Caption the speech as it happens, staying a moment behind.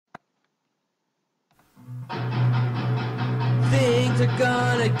are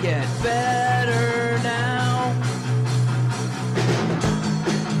gonna get better now.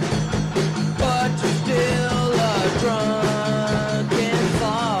 But you're still a drunken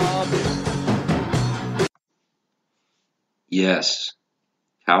slob. Yes.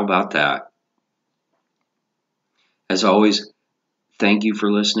 How about that? As always, thank you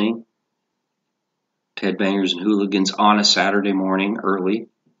for listening to Headbangers and Hooligans on a Saturday morning early.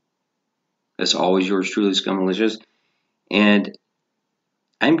 As always, yours truly, Scumalicious. And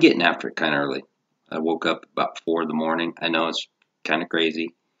I'm getting after it kind of early. I woke up about 4 in the morning. I know it's kind of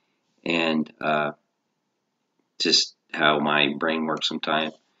crazy. And just how my brain works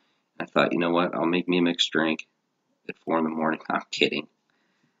sometimes. I thought, you know what? I'll make me a mixed drink at 4 in the morning. I'm kidding.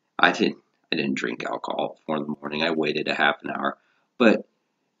 I didn't drink alcohol at 4 in the morning. I waited a half an hour. But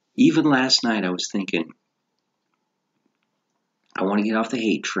even last night, I was thinking, I want to get off the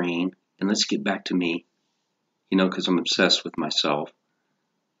hate train and let's get back to me, because I'm obsessed with myself.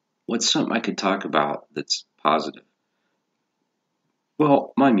 What's something I could talk about that's positive?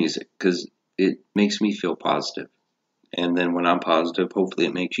 Well, my music, because it makes me feel positive. And then when I'm positive, hopefully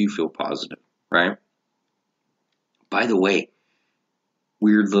it makes you feel positive, right? By the way,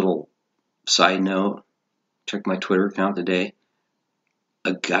 weird little side note, check my Twitter account today.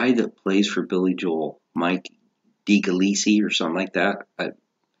 A guy that plays for Billy Joel, Mike DeGalisi or something like that. I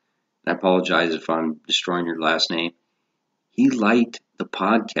apologize if I'm destroying your last name. He liked the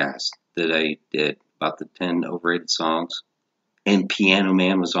podcast that I did about the 10 overrated songs, and Piano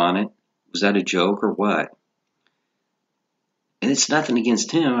Man was on it. Was that a joke or what? And it's nothing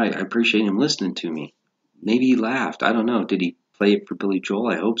against him. I appreciate him listening to me. Maybe he laughed. I don't know. Did he play it for Billy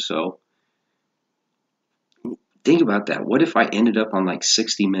Joel? I hope so. Think about that. What if I ended up on like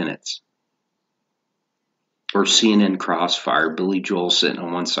 60 Minutes? Or CNN Crossfire, Billy Joel sitting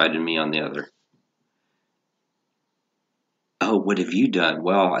on one side and me on the other. Oh, what have you done?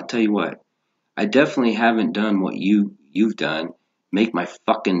 Well, I tell you what. I definitely haven't done what you've done. Make my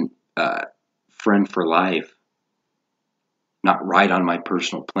fucking friend for life not ride on my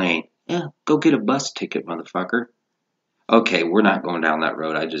personal plane. Yeah, go get a bus ticket, motherfucker. Okay, we're not going down that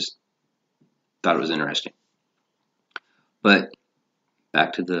road. I just thought it was interesting. But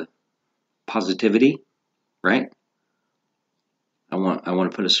back to the positivity, right? I want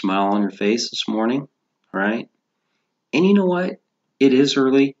to put a smile on your face this morning, all right? And you know what? It is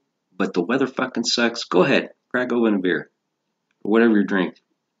early, but the weather fucking sucks. Go ahead, crack open a beer or whatever your drink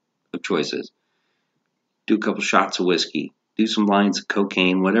of choice is. Do a couple shots of whiskey. Do some lines of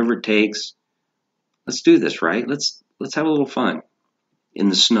cocaine, whatever it takes. Let's do this, right? Let's have a little fun in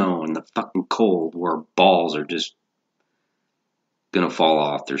the snow and the fucking cold, where our balls are just gonna fall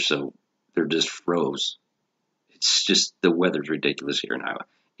off. They're just froze. It's just the weather's ridiculous here in Iowa.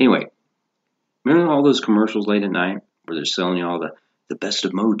 Anyway, remember all those commercials late at night where they're selling you all the best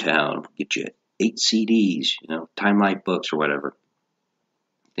of Motown, get you 8 CDs, Time Life books or whatever.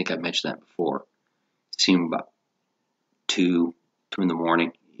 I think I mentioned that before. See them about 2 in the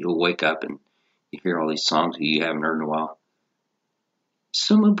morning. You'll wake up and you hear all these songs that you haven't heard in a while.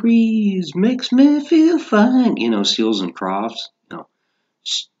 Summer breeze makes me feel fine. Seals and Crofts.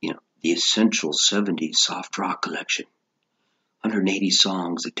 The essential 70s soft rock collection. 180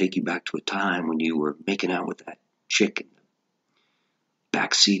 songs that take you back to a time when you were making out with that chick in the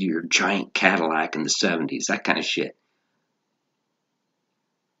backseat of your giant Cadillac in the 70s. That kind of shit.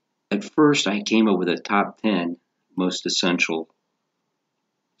 At first, I came up with a top 10 most essential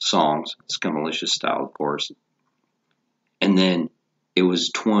songs, Scumalicious style, of course. And then it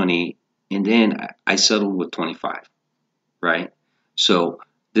was 20, and then I settled with 25, right? So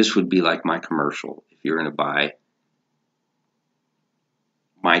this would be like my commercial if you're going to buy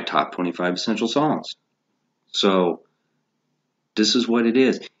my top 25 essential songs. So this is what it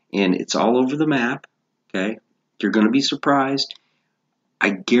is. And it's all over the map, okay? You're going to be surprised. I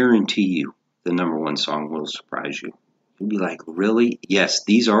guarantee you the number one song will surprise you. You'll be like, really? Yes,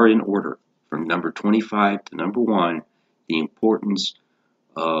 these are in order from number 25 to number 1. The importance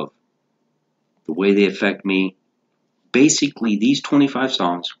of the way they affect me. Basically, these 25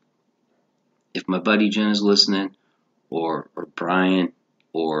 songs, if my buddy Jen is listening, or Brian,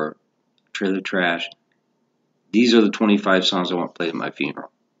 or Trailer Trash, these are the 25 songs I want played at my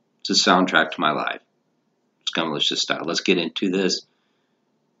funeral. It's a soundtrack to my life. Scumalicious style. Let's get into this.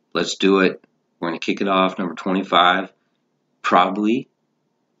 Let's do it. We're going to kick it off. Number 25. Probably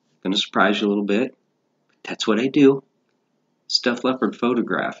going to surprise you a little bit. But that's what I do. Stuffed Leopard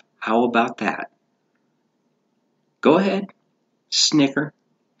Photograph. How about that? Go ahead. Snicker.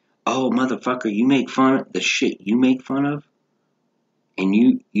 Oh, motherfucker, you make fun of the shit you make fun of? And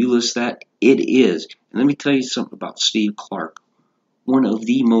you list that? It is. And let me tell you something about Steve Clark. one of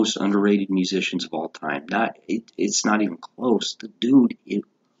the most underrated musicians of all time. It's not even close. The dude, it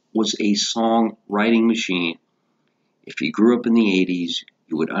was a songwriting machine. If you grew up in the 80s,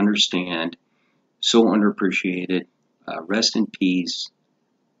 you would understand. So underappreciated. Rest in peace.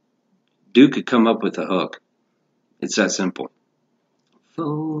 Dude could come up with a hook. It's that simple.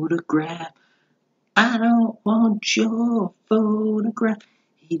 Photograph. I don't want your photograph.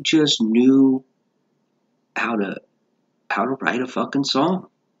 He just knew how to write a fucking song.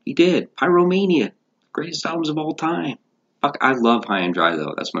 He did. Pyromania. Greatest albums of all time. Fuck, I love High and Dry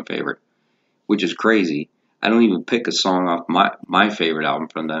though. That's my favorite. Which is crazy. I don't even pick a song off my favorite album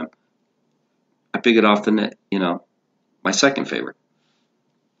from them. I pick it off my second favorite.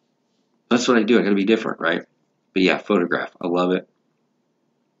 That's what I do. I gotta be different, right? But yeah, Photograph. I love it.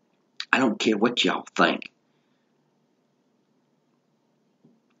 I don't care what y'all think.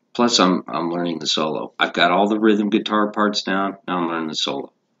 Plus, I'm learning the solo. I've got all the rhythm guitar parts down. Now I'm learning the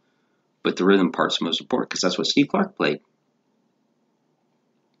solo. But the rhythm part's the most important because that's what Steve Clark played.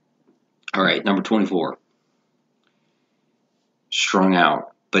 All right, number 24. Strung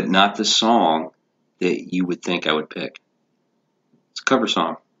Out, but not the song that you would think I would pick. It's a cover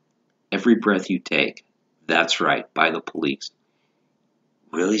song. Every Breath You Take. That's right, by the Police.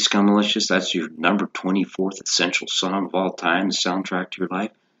 Really, Scumalicious? That's your number 24th essential song of all time, the soundtrack to your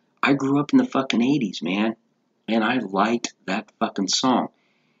life? I grew up in the fucking 80s, man. And I liked that fucking song.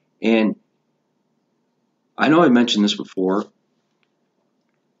 And I know I mentioned this before,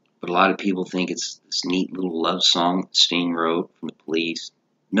 but a lot of people think it's this neat little love song that Sting wrote from the Police.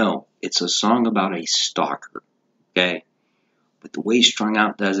 No, it's a song about a stalker, okay? But the way Strung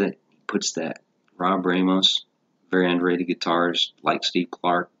Out does it, he puts that Rob Ramos, very underrated guitarist, like Steve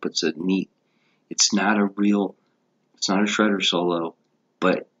Clark, puts a neat, it's not a shredder solo,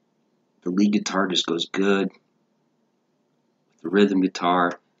 but the lead guitar just goes good. The rhythm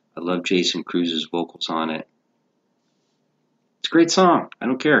guitar, I love Jason Cruz's vocals on it. It's a great song. I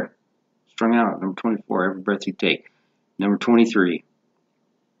don't care. Strung Out, number 24, Every Breath You Take. Number 23,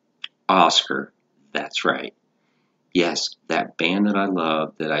 Oscar. That's right. Yes, that band that I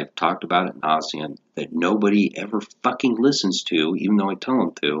love, that I've talked about at nauseam, that nobody ever fucking listens to, even though I tell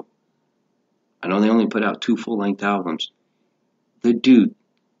them to. I know they only put out 2 full-length albums. The dude,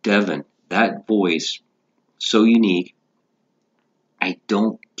 Devin, that voice, so unique. I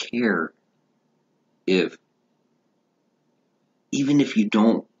don't care even if you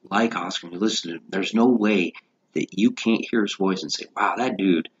don't like Oscar and you listen to him, there's no way that you can't hear his voice and say, wow, that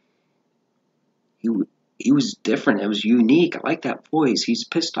dude, he was different. It was unique. I like that voice. He's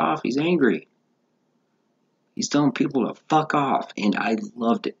pissed off. He's angry. He's telling people to fuck off. And I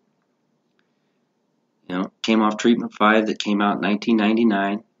loved it. Came off Treatment 5 that came out in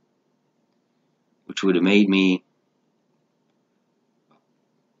 1999, which would have made me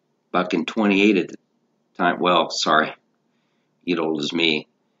fucking 28 at the time. Well, sorry. You get old as me.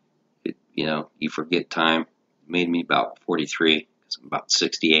 You forget time. It made me about 43 because I'm about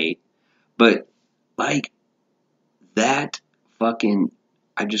 68. But like that fucking,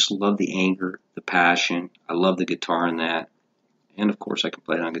 I just love the anger, the passion. I love the guitar in that. And of course I can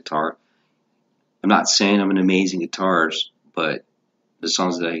play it on guitar. I'm not saying I'm an amazing guitarist, but the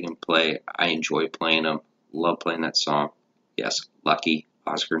songs that I can play, I enjoy playing them. Love playing that song. Yes, Lucky,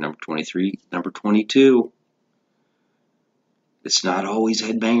 Oscar, number 23. Number 22. It's not always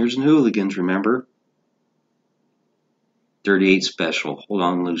headbangers and hooligans, remember? 38 Special, Hold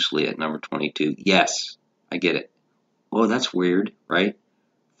On Loosely at number 22. Yes, I get it. Oh, that's weird, right?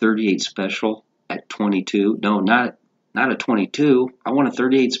 38 Special at 22. No, not a 22. I want a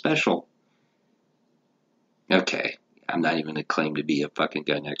 38 Special. Okay, I'm not even going to claim to be a fucking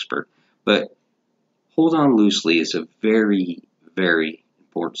gun expert. But Hold On Loosely is a very, very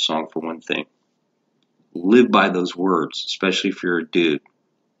important song for one thing. Live by those words, especially if you're a dude,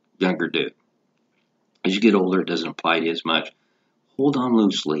 younger dude. As you get older, it doesn't apply to you as much. Hold on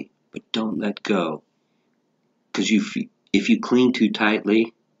loosely, but don't let go. Because if you cling too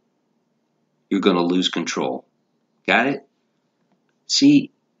tightly, you're going to lose control. Got it?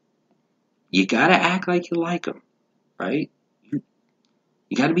 See, you got to act like you like them, right?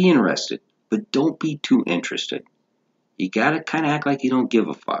 You got to be interested, but don't be too interested. You got to kind of act like you don't give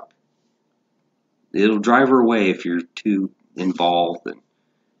a fuck. It'll drive her away if you're too involved. And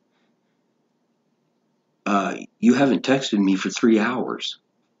you haven't texted me for 3 hours.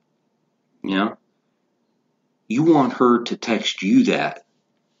 You want her to text you that.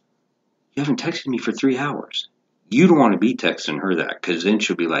 You haven't texted me for 3 hours. You don't want to be texting her that, because then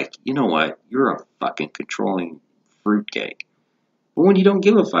she'll be like, you know what? You're a fucking controlling fruitcake. But when you don't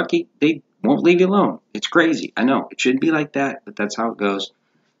give a fuck, Won't leave you alone. It's crazy. I know. It shouldn't be like that, but that's how it goes.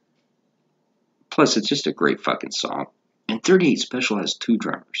 Plus, it's just a great fucking song. And 38 Special has 2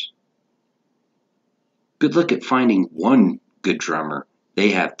 drummers. Good luck at finding one good drummer.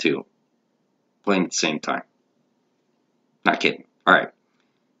 They have 2 playing at the same time. Not kidding. All right.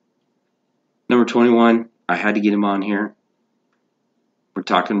 Number 21. I had to get him on here. We're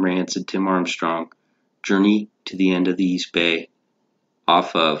talking Rancid, Tim Armstrong. Journey to the End of the East Bay.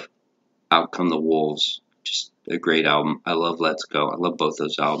 Off of Out Come the Wolves. Just a great album. I love Let's Go. I love both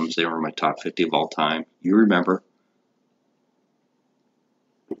those albums. They were in my top 50 of all time. You remember.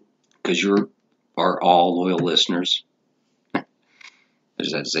 Because you are all loyal listeners. I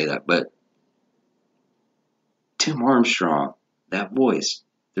just had to say that. But Tim Armstrong, that voice,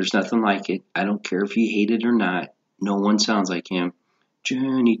 there's nothing like it. I don't care if you hate it or not. No one sounds like him.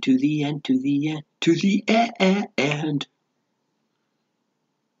 Journey to the end, to the end, to the end.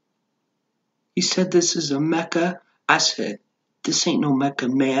 He said this is a Mecca. I said, this ain't no Mecca,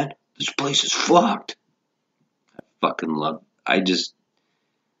 man. This place is fucked. I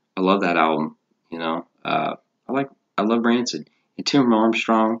love that album, you know. I love Rancid. And Tim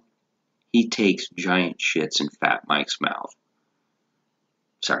Armstrong, he takes giant shits in Fat Mike's mouth.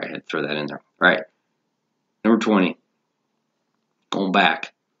 Sorry, I had to throw that in there. All right. Number 20. Going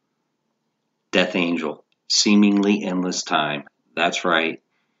back. Death Angel. Seemingly Endless Time. That's right.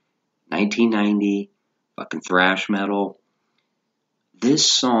 1990. Fucking thrash metal. This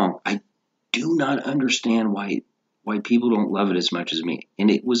song, I do not understand why people don't love it as much as me.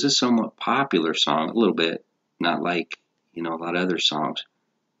 And it was a somewhat popular song, a little bit. Not like, a lot of other songs.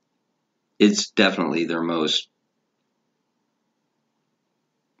 It's definitely their most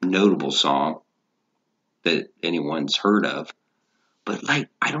notable song that anyone's heard of. But I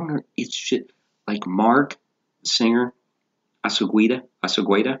don't know, it's shit. Like Mark, the singer, Asagueda,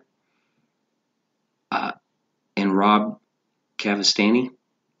 and Rob Cavastani.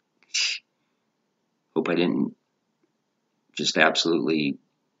 Hope I didn't just absolutely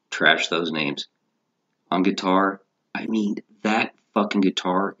trash those names. On guitar, I mean, that fucking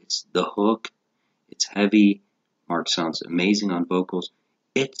guitar, it's the hook, it's heavy. Mark sounds amazing on vocals.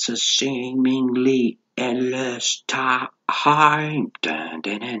 It's a seemingly endless time.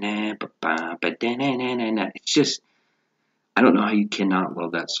 It's just, I don't know how you cannot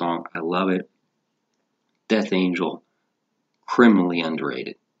love that song. I love it. Death Angel, criminally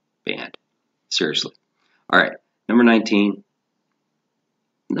underrated band. Seriously. All right, number 19.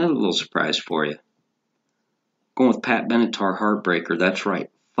 Another little surprise for you. Going with Pat Benatar, Heartbreaker. That's right,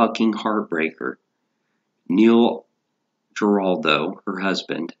 fucking Heartbreaker. Neil Giraldo, her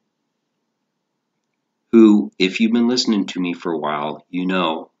husband, who, if you've been listening to me for a while, you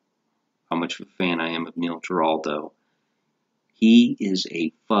know how much of a fan I am of Neil Giraldo. He is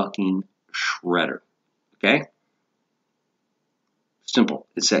a fucking shredder. Okay? Simple.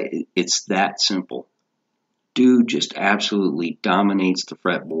 It's that simple. Dude just absolutely dominates the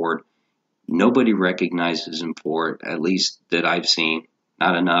fretboard. Nobody recognizes him for it, at least that I've seen.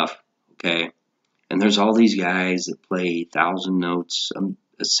 Not enough. Okay? And there's all these guys that play 1,000 notes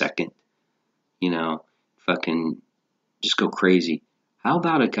a second. Fucking just go crazy. How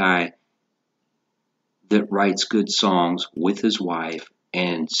about a guy that writes good songs with his wife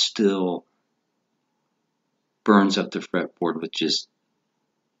and still burns up the fretboard with just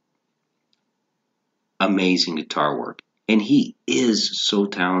amazing guitar work? And he is so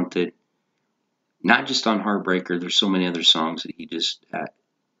talented. Not just on Heartbreaker. There's so many other songs that he just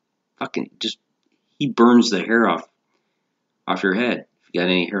he burns the hair off your head. If you got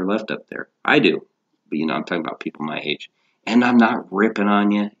any hair left up there. I do. But I'm talking about people my age. And I'm not ripping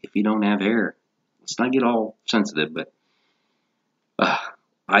on you if you don't have hair. Let's not get all sensitive, but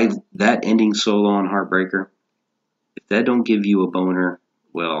that ending solo on Heartbreaker, if that don't give you a boner,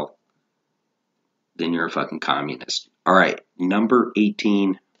 well, then you're a fucking communist. All right, number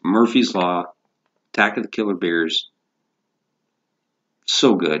 18, Murphy's Law, Attack of the Killer Bears.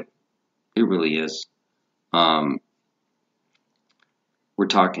 So good. It really is. We're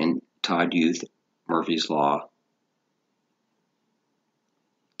talking Todd Youth, Murphy's Law,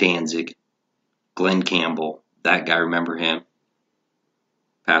 Danzig, Glenn Campbell. That guy, remember him?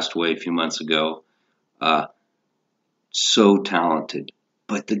 Passed away a few months ago. So talented.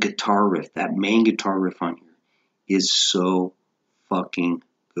 But the guitar riff, that main guitar riff on here, is so fucking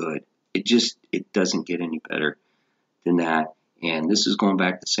good. It doesn't get any better than that. And this is going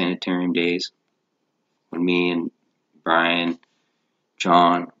back to Sanitarium days when me and Brian,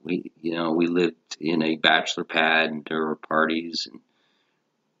 John, we lived in a bachelor pad, and there were parties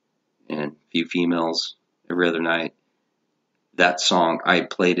and a few females every other night. that song, I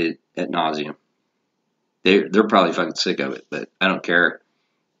played it at nauseum. They're probably fucking sick of it, but I don't care.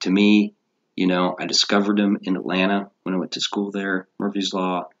 To me, I discovered them in Atlanta when I went to school there, Murphy's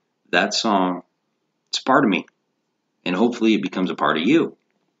Law. That song, it's part of me, and hopefully it becomes a part of you.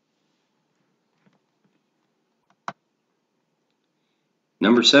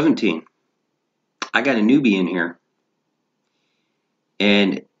 Number 17. I got a newbie in here,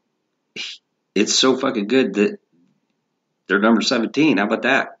 and it's so fucking good that they're number 17. How about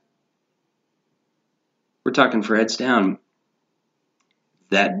that? We're talking for Heads Down.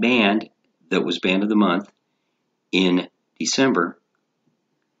 That band that was Band of the Month in December,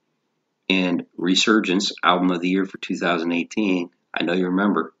 and Resurgence Album of the Year for 2018. I know you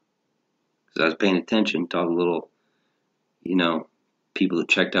remember, because I was paying attention to all the little, people that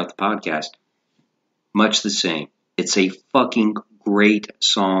checked out the podcast. Much the same. It's a fucking great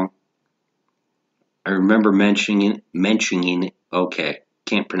song. I remember mentioning it. Okay,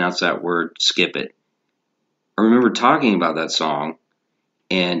 can't pronounce that word. Skip it. I remember talking about that song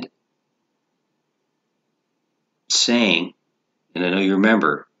and saying, and I know you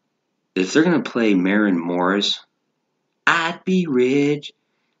remember, that if they're going to play Maren Morris, I'd be rich,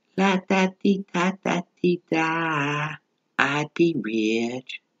 la da dee da da dee da, I'd be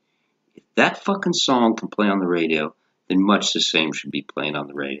rich. If that fucking song can play on the radio, then Much the Same should be playing on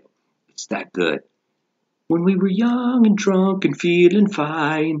the radio. It's that good. When we were young and drunk and feeling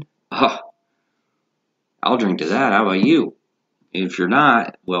fine. Oh, I'll drink to that. How about you? If you're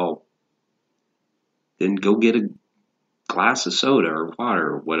not, well, then go get a glass of soda or water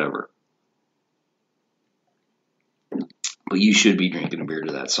or whatever. But you should be drinking a beer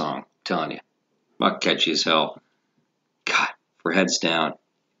to that song. I'm telling you. Fuck, catchy as hell. God, for Heads Down.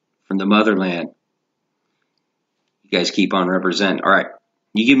 From the motherland. You guys keep on representing. All right.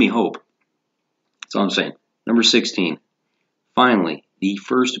 You give me hope. That's all I'm saying. Number 16. Finally, the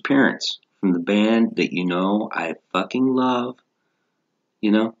first appearance from the band that I fucking love.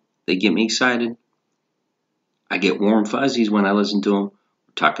 They get me excited. I get warm fuzzies when I listen to them.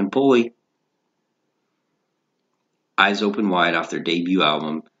 We're talking Pulley. Eyes Open Wide off their debut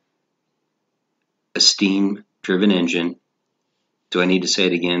album, A Steam Driven Engine. Do I need to say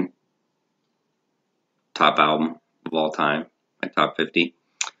it again? Top album of all time. My top 50.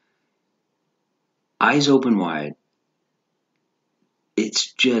 Eyes Open Wide.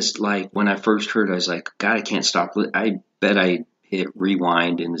 It's just like when I first heard it, I was like, God, I can't stop. I bet I hit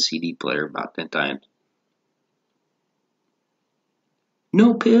rewind in the CD player about 10 times.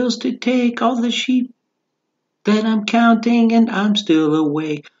 No pills to take, all the sheep that I'm counting, and I'm still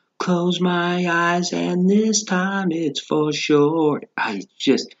awake. Close my eyes, and this time it's for sure.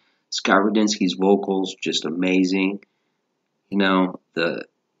 Scott Rudinski's vocals, just amazing. The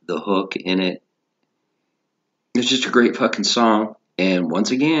hook in it. It's just a great fucking song. And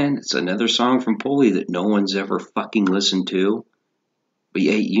once again, it's another song from Pulley that no one's ever fucking listened to. But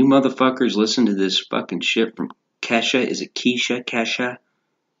yeah, you motherfuckers listen to this fucking shit from Kesha. Is it Kesha?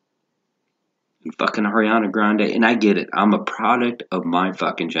 And fucking Ariana Grande. And I get it. I'm a product of my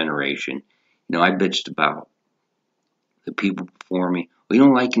fucking generation. I bitched about the people before me. Well, you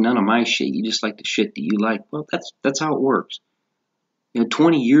don't like none of my shit. You just like the shit that you like. Well, that's how it works.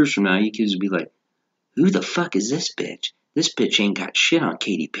 20 years from now, you can just be like, who the fuck is this bitch? This bitch ain't got shit on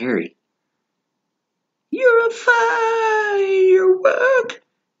Katy Perry. You're a firework.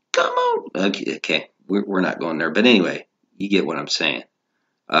 Come on. Okay. We're not going there. But anyway, you get what I'm saying.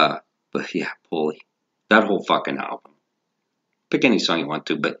 But yeah, Pulley. That whole fucking album. Pick any song you want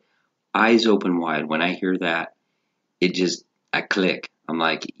to, but Eyes Open Wide, when I hear that, I click. I'm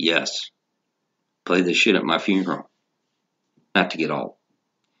like, yes. Play this shit at my funeral. Not to get all,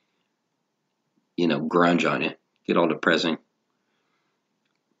 grunge on you. Get all depressing.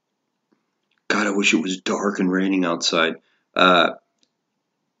 God, I wish it was dark and raining outside.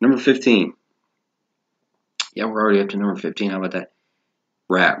 Number 15. Yeah, we're already up to number 15. How about that?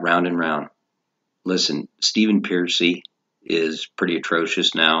 Rat, Round and Round. Listen, Stephen Pearcy is pretty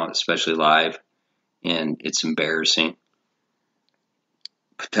atrocious now, especially live, and it's embarrassing.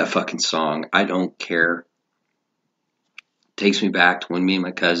 But that fucking song, I don't care. Takes me back to when me and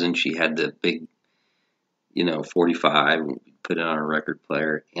my cousin, she had the big, 45, and we put it on a record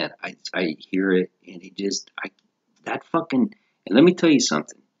player, and I hear it, and and let me tell you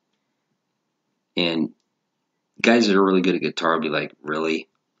something. And guys that are really good at guitar will be like, really?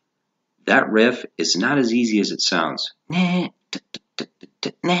 That riff is not as easy as it sounds. Out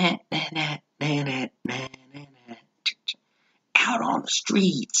on the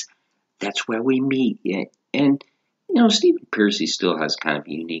streets, that's where we meet. Yeah. And, Stephen Pearcy still has kind of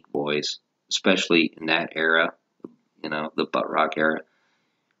a unique voice, especially in that era, the butt rock era.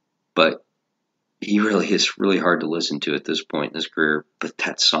 But he really is really hard to listen to at this point in his career. But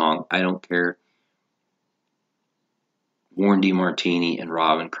that song, I don't care. Warren DeMartini and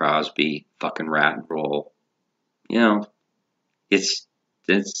Robin Crosby, fucking rat and roll. It's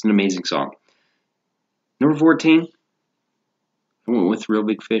an amazing song. Number 14, I went with Real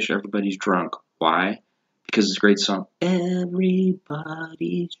Big Fish. Everybody's drunk. Why? Because it's a great song.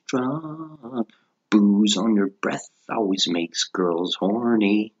 Everybody's drunk. Booze on your breath always makes girls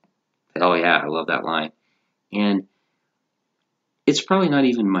horny. Oh yeah, I love that line. And it's probably not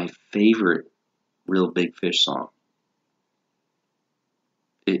even my favorite Real Big Fish song.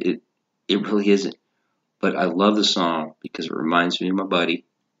 It really isn't. But I love the song because it reminds me of my buddy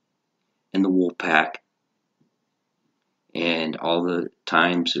and the Wolfpack and all the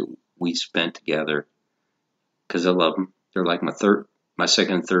times that we spent together. Because I love them. They're like my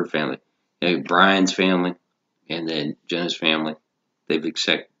second and third family. Brian's family and then Jenna's family. They've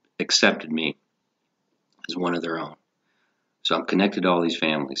accepted me as one of their own. So I'm connected to all these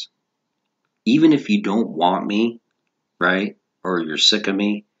families. Even if you don't want me, right? Or you're sick of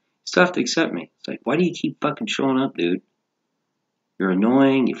me, you still have to accept me. It's like, why do you keep fucking showing up, dude? You're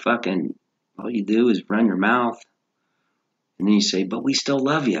annoying. All you do is run your mouth. And then you say, but we still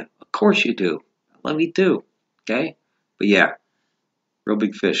love you. Of course you do. I love you too. Okay? But yeah, Real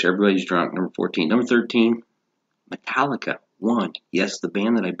Big Fish. Everybody's drunk. Number 14. Number 13, Metallica. One. Yes, the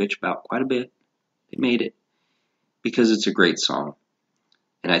band that I bitch about quite a bit. They made it. Because it's a great song.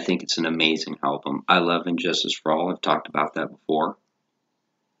 And I think it's an amazing album. I love Injustice for All. I've talked about that before.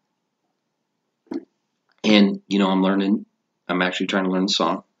 And, I'm actually trying to learn the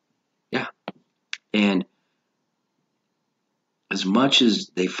song. Yeah. And as much as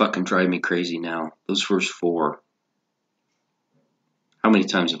they fucking drive me crazy now, those first four, how many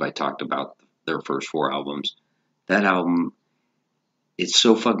times have I talked about their first four albums? That album, it's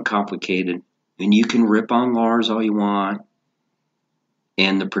so fucking complicated. And you can rip on Lars all you want.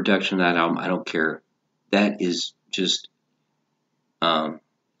 And the production of that album, I don't care. That is just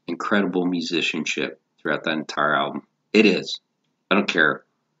incredible musicianship throughout that entire album. It is. I don't care.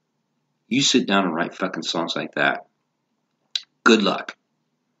 You sit down and write fucking songs like that. Good luck.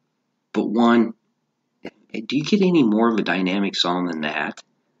 But one, do you get any more of a dynamic song than that?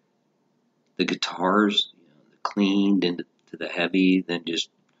 The guitars, the cleaned into the heavy, then just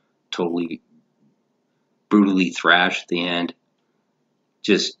totally brutally thrashed at the end.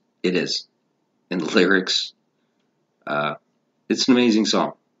 Just, it is. And the lyrics, it's an amazing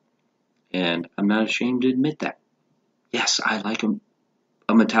song. And I'm not ashamed to admit that. Yes, I like a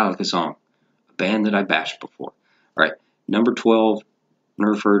Metallica song. A band that I bashed before. All right, number 12,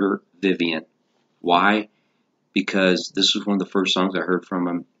 Nerf Herder, Vivian. Why? Because this was one of the first songs I heard from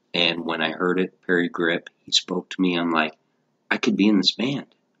him. And when I heard it, Perry Grip, he spoke to me. I'm like, I could be in this band.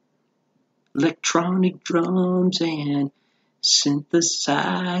 Electronic drums and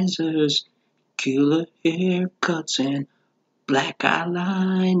synthesizers, killer haircuts and black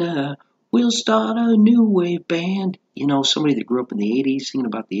eyeliner. We'll start a new wave band. Somebody that grew up in the 80s, singing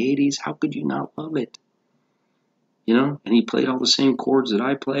about the 80s, how could you not love it? And he played all the same chords that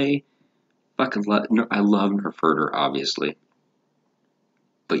I play. I love Nerf Herder, obviously.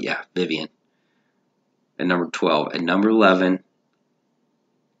 But yeah, Vivian. At number 12. At number 11,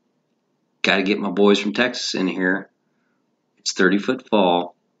 gotta get my boys from Texas in here. It's 30-Foot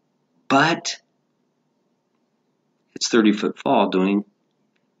Fall. But it's 30-Foot Fall doing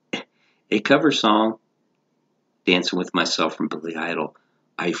a cover song, Dancing With Myself from Billy Idol.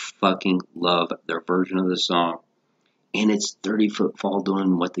 I fucking love their version of the song. And it's 30-Foot Fall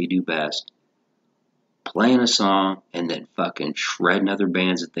doing what they do best. Playing a song and then fucking shredding other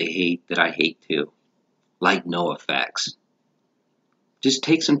bands that they hate that I hate too. Like NoFX. Just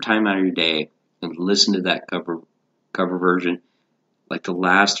take some time out of your day and listen to that cover version. Like the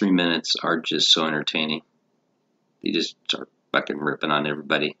last 3 minutes are just so entertaining. They just start fucking ripping on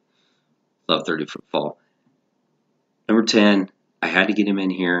everybody. Love 30-Foot Fall. Number 10, I had to get him in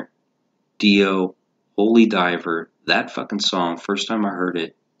here. Dio, Holy Diver. That fucking song, first time I heard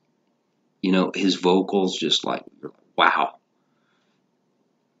it, his vocals just like, wow.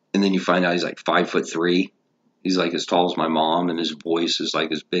 And then you find out he's like 5'3". He's like as tall as my mom, and his voice is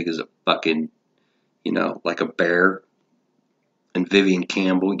like as big as a fucking, like a bear. And Vivian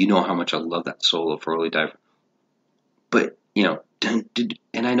Campbell, you know how much I love that solo for Holy Diver. But,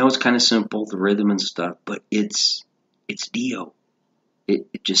 and I know it's kind of simple, the rhythm and stuff, but it's Dio.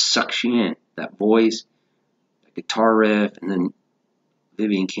 It just sucks you in. That voice, that guitar riff, and then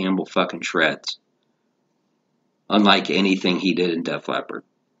Vivian Campbell fucking shreds. Unlike anything he did in Def Leppard.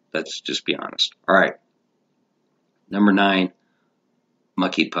 Let's just be honest. All right. Number 9,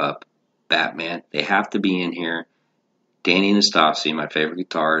 Mucky Pup, Batman. They have to be in here. Danny Nastasi, my favorite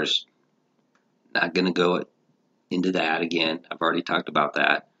guitarist. Not going to go into that again. I've already talked about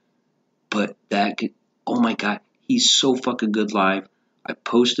that. But that could, oh my God, he's so fucking good live. I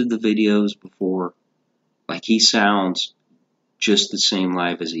posted the videos before. Like, he sounds just the same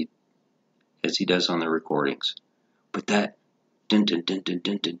live as he does on the recordings. But that dude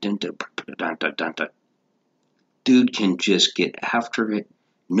can just get after it.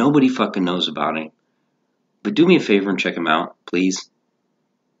 Nobody fucking knows about him. But do me a favor and check him out, please.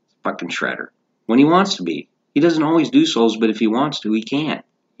 Fucking shredder. When he wants to be. He doesn't always do solos, but if he wants to, he can.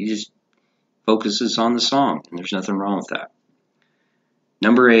 He just focuses on the song, and there's nothing wrong with that.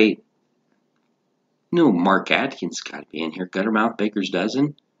 Number 8. No, Mark Atkins got to be in here. Guttermouth Baker's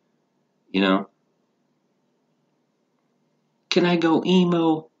Dozen. You know. Can I go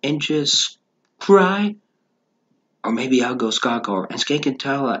emo and just cry? Or maybe I'll go skacore and skank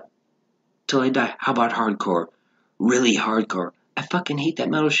till I die. How about hardcore? Really hardcore. I fucking hate that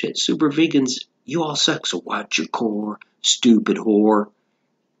metal shit. Super vegans, you all suck, so watch your core. Stupid whore.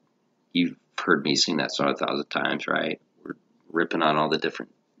 You've heard me sing that song 1,000 times, right? We're ripping on all the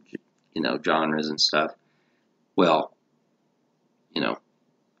different, genres and stuff. Well,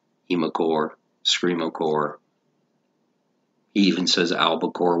 emocore, screamocore. He even says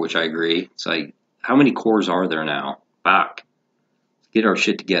albacore, which I agree. It's like, how many cores are there now? Fuck. Let's get our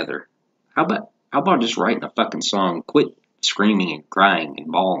shit together. How about just writing a fucking song? Quit screaming and crying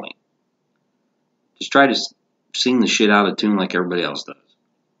and bawling. Just try to sing the shit out of tune like everybody else does.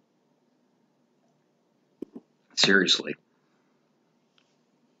 Seriously.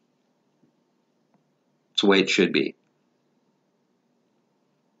 It's the way it should be.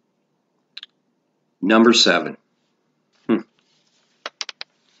 Number 7.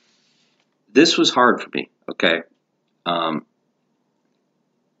 This was hard for me, okay? I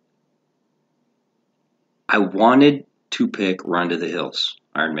wanted to pick Run to the Hills,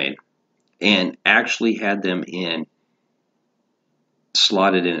 Iron Maiden, and actually had them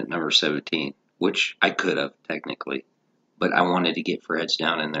slotted in at number 17, which I could have, technically, but I wanted to get For Heads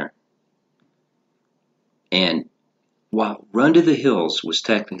Down in there. And while Run to the Hills was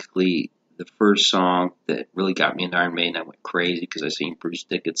technically the first song that really got me into Iron Maiden, I went crazy because I seen Bruce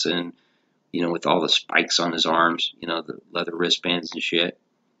Dickinson, with all the spikes on his arms, the leather wristbands and shit. I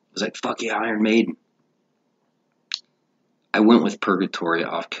was like, fuck yeah, Iron Maiden. I went with Purgatory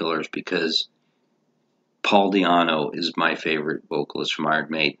off Killers because Paul Di'Anno is my favorite vocalist from Iron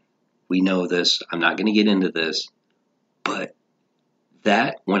Maiden. We know this. I'm not going to get into this. But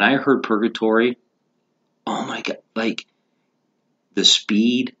when I heard Purgatory, oh my God, like the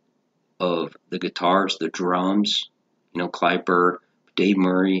speed of the guitars, the drums, Clive Burr, Dave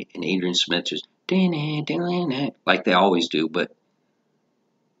Murray, and Adrian Smith just like they always do. But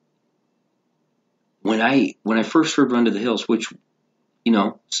when I first heard Run to the Hills, which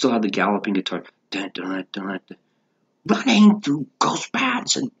still had the galloping guitar, running through ghost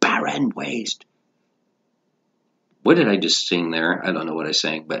paths and barren waste. What did I just sing there? I don't know what I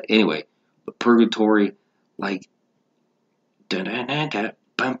sang, but anyway, but Purgatory, like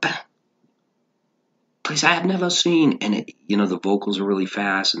place I have never seen, and it, the vocals are really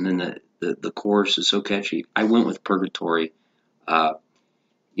fast, and then the chorus is so catchy. I went with Purgatory, but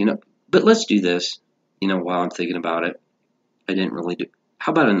let's do this. While I'm thinking about it, I didn't really do.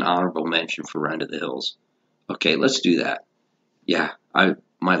 How about an honorable mention for Run to the Hills? Okay, let's do that. Yeah,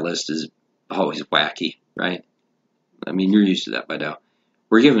 my list is always wacky, right? I mean, you're used to that by now.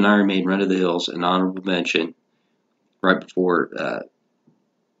 We're giving Iron Maiden Run to the Hills an honorable mention right before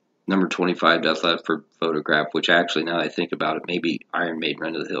number 25, Death Left for Photograph, which actually, now that I think about it, maybe Iron Maiden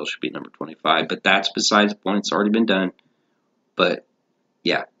Run to the Hills should be number 25, but that's besides the point. It's already been done. But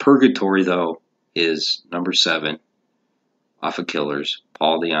yeah, Purgatory, though, is number 7 off of Killers.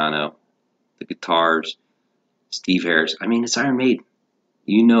 Paul Di'Anno, the guitars, Steve Harris. I mean, it's Iron Maiden.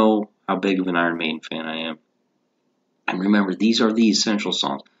 You know how big of an Iron Maiden fan I am. And remember, these are the essential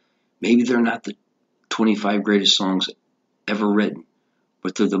songs. Maybe they're not the 25 greatest songs ever written,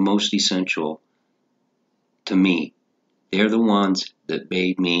 but they're the most essential to me. They're the ones that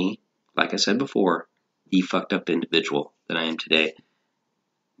made me, like I said before, the fucked up individual that I am today.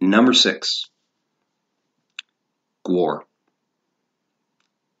 Number 6, Gwar,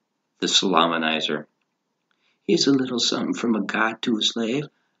 the Solemnizer. Here's a little something from a god to a slave.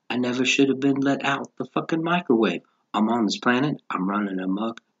 I never should have been let out the fucking microwave. I'm on this planet, I'm running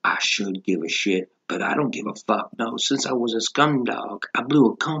amok. I should give a shit, but I don't give a fuck. No, since I was a scum dog, I blew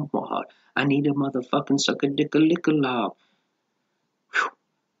a kumquat. I need a motherfucking sucker dick a lick a log.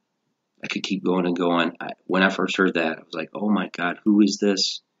 I could keep going and going. When I first heard that, I was like, oh my God, who is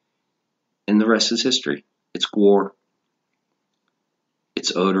this? And the rest is history. It's Gore.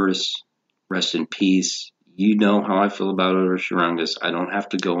 It's Odorous. Rest in peace. You know how I feel about Odorous Urungus. I don't have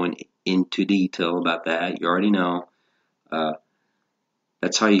to go into detail about that. You already know.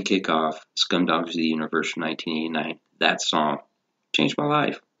 That's how you kick off Scum Dogs of the Universe from 1989. That song changed my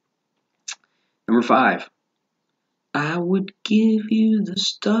life. Number 5. I would give you the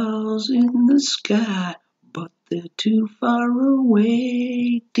stars in the sky, but they're too far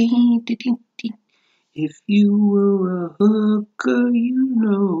away. Ding, ding, ding, ding. If you were a hooker, you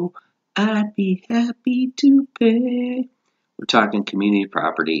know I'd be happy to pay. We're talking Community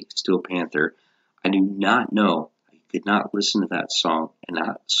Property, Steel Panther. I do not know. I could not listen to that song and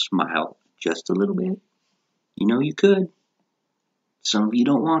not smile just a little bit. You know you could. Some of you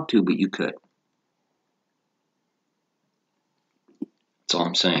don't want to, but you could. That's all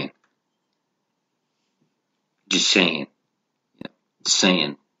I'm saying. Just saying.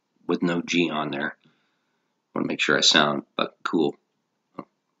 Saying with no G on there. I want to make sure I sound cool.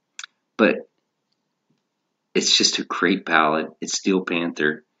 But it's just a great ballad. It's Steel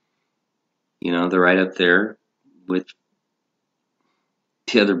Panther. You know, they're right up there with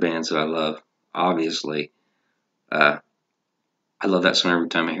the other bands that I love, obviously. I love that song every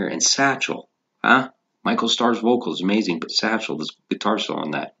time I hear it. And Satchel, huh? Michael Starr's vocal is amazing, but Satchel, this guitar solo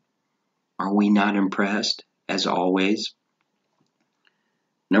on that. Are we not impressed? As always.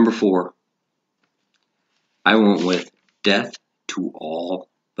 Number 4, I went with Death to All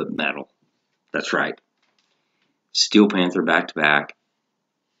But Metal. That's right. Steel Panther back to back.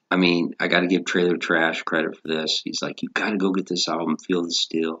 I mean, I got to give Trailer Trash credit for this. He's like, you got to go get this album, Feel the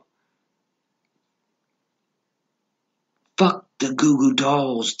Steel. Fuck the Goo Goo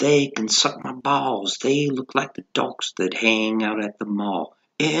Dolls, they can suck my balls. They look like the dogs that hang out at the mall.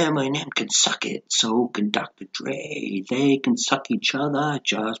 Eminem can suck it, so can Dr. Dre. They can suck each other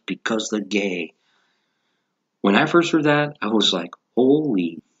just because they're gay. When I first heard that, I was like,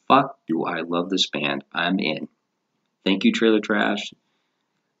 holy fuck, do I love this band. I'm in. Thank you, Trailer Trash.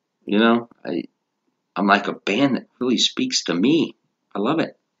 You know, I'm like a band that really speaks to me. I love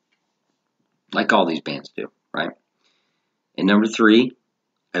it. Like all these bands do, right? And number 3,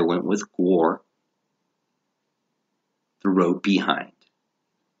 I went with Gore, The Road Behind,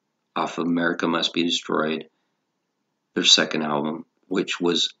 off of America Must Be Destroyed, their second album, which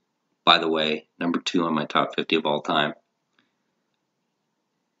was, by the way, number 2 on my top 50 of all time.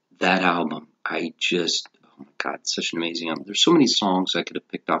 That album, oh my God, such an amazing album. There's so many songs I could have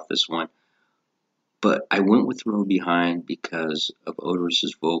picked off this one, but I went with The Road Behind because of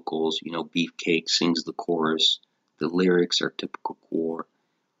Odorous's vocals. You know, Beefcake sings the chorus. The lyrics are typical Gore,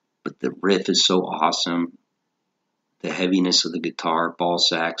 but the riff is so awesome. The heaviness of the guitar, ball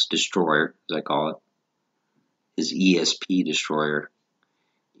sax, Destroyer, as I call it, his ESP Destroyer.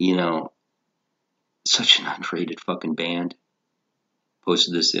 You know, such an underrated fucking band.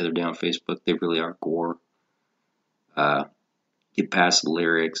 Posted this the other day on Facebook. They really are Gore. Get past the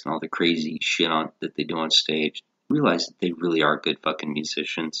lyrics and all the crazy shit that they do on stage. Realize that they really are good fucking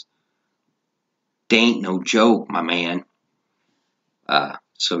musicians. They ain't no joke, my man.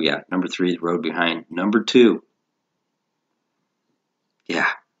 So yeah, number 3, The Road Behind. Number 2, yeah,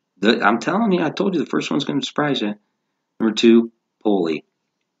 I'm telling you, I told you the first one's going to surprise you. Number 2, Polly,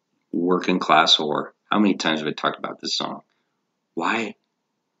 Working Class Whore. How many times have I talked about this song? Why?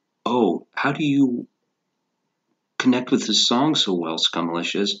 Oh, how do you connect with this song so well,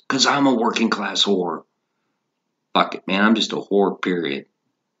 Scumalicious? Because I'm a working class whore. Fuck it, man. I'm just a whore, period.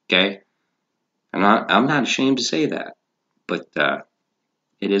 Okay? I'm not ashamed to say that. But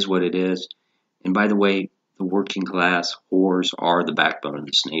it is what it is. And by the way, the working class whores are the backbone of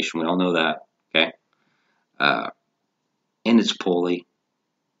this nation. We all know that. Okay? And it's Polly,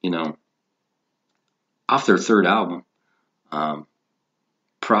 you know, off their third album.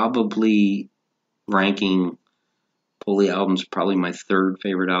 Probably ranking Polly albums probably my third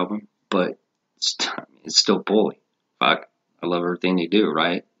favorite album, but it's still Polly. Fuck, I love everything they do,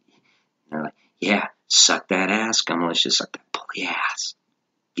 right? They're like, yeah, suck that ass, Scumalicious, suck that Polly ass.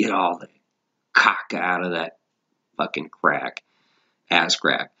 Get all the cock out of that fucking ass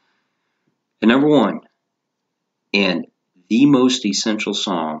crack. And number 1, and the most essential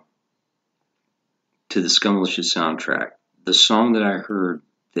song to the Scumalicious soundtrack, the song that I heard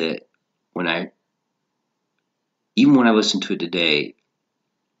that even when I listen to it today,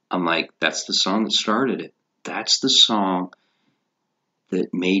 I'm like, that's the song that started it. That's the song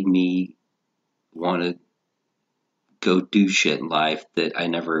that made me want to go do shit in life that I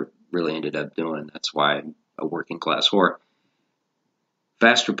never really ended up doing. That's why I'm a working class whore.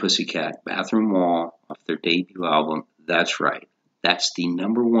 Faster Pussycat, Bathroom Wall, off their debut album. That's right. That's the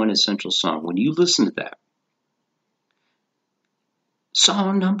 #1 essential song. When you listen to that,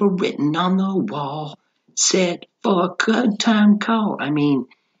 song number written on the wall, set for a good time call. I mean,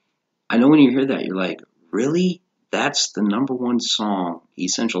 I know when you hear that, you're like, really? That's the #1 song,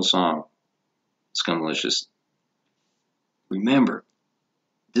 essential song, Scumalicious. Remember,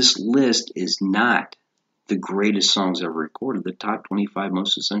 this list is not the greatest songs ever recorded, the top 25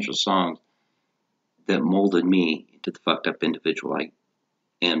 most essential songs that molded me into the fucked up individual I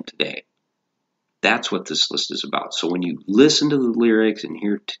am today. That's what this list is about. So when you listen to the lyrics and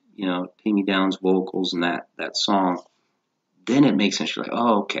hear, Tammy Down's vocals and that song, then it makes sense. You're like,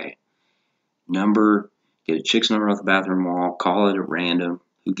 oh, okay. Get a chick's number off the bathroom wall, call it at random.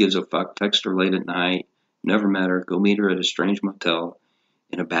 Who gives a fuck? Text her late at night. Never met her. Go meet her at a strange motel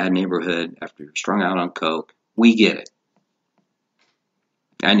in a bad neighborhood after you're strung out on coke. We get it.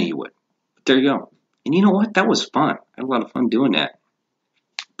 I knew you would. But there you go. And you know what? That was fun. I had a lot of fun doing that.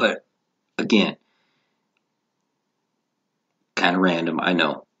 But again, kind of random, I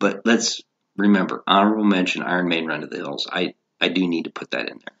know. But let's remember, honorable mention, Iron Maiden, Run to the Hills. I do need to put that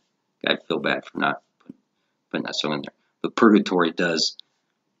in there. I feel bad for not putting that song in there. But Purgatory does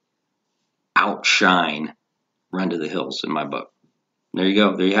outshine Run to the Hills in my book. There you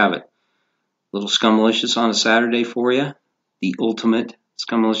go. There you have it. Little Scumalicious on a Saturday for you. The ultimate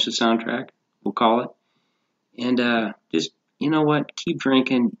Scumalicious soundtrack, we'll call it. And just, you know what? Keep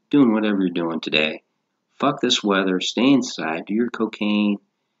drinking, doing whatever you're doing today. Fuck this weather. Stay inside. Do your cocaine.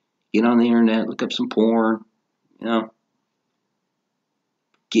 Get on the internet. Look up some porn.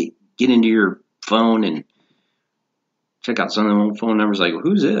 Get into your phone and check out some of the old phone numbers. Like, well,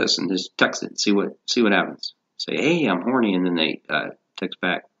 who's this? And just text it and see what happens. Say, hey, I'm horny, and then they text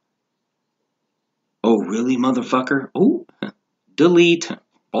back. Oh, really, motherfucker? Oh, delete,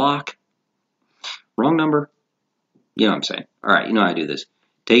 block, wrong number. You know what I'm saying? All right, you know how I do this.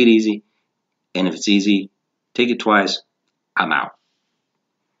 Take it easy, and if it's easy, take it twice. I'm out.